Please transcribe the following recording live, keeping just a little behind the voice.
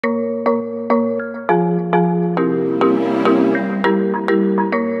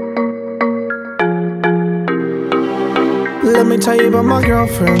Let me tell you about my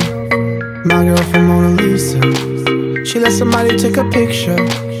girlfriend Mona Lisa. She let somebody take a picture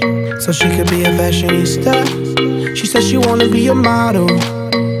so she could be a fashionista. She said she wanna be a model,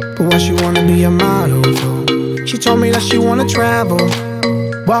 but why she wanna be a model for? She told me that she wanna travel,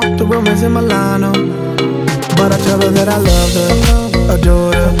 walk the rumors in Milano. But I tell her that I love her,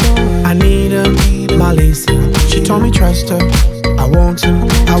 adore her, I need her, my Lisa. She told me trust her, I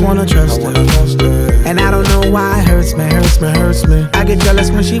wanna trust her. And I don't know why it hurts me. I get jealous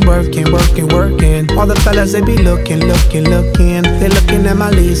when she working. All the fellas, they be looking. They looking at my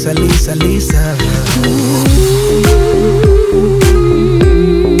Lisa.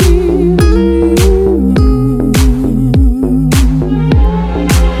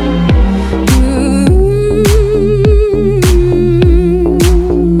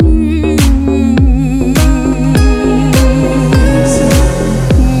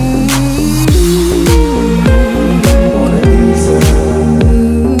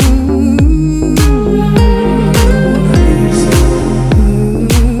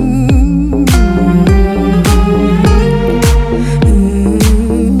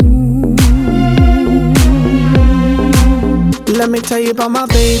 Let me tell you about my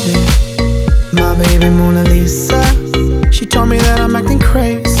baby Mona Lisa. She told me that I'm acting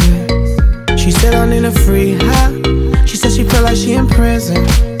crazy. She said I need a free high. She said she feel like she in prison,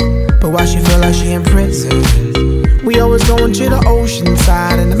 but why she feel like she in prison? We always going to the ocean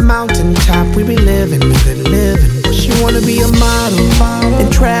side and the mountain top. We be living. She wanna be a model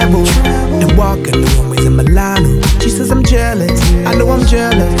and travel and walk in the runways in Milano. She says I'm jealous, I know I'm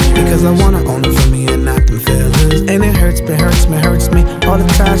jealous, because I wanna own it for me and not them fellas. And it hurts me. All the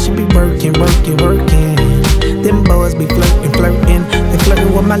time she be working. Them boys be flirting. They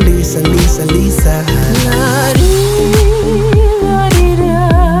flirting with my Lisa. Not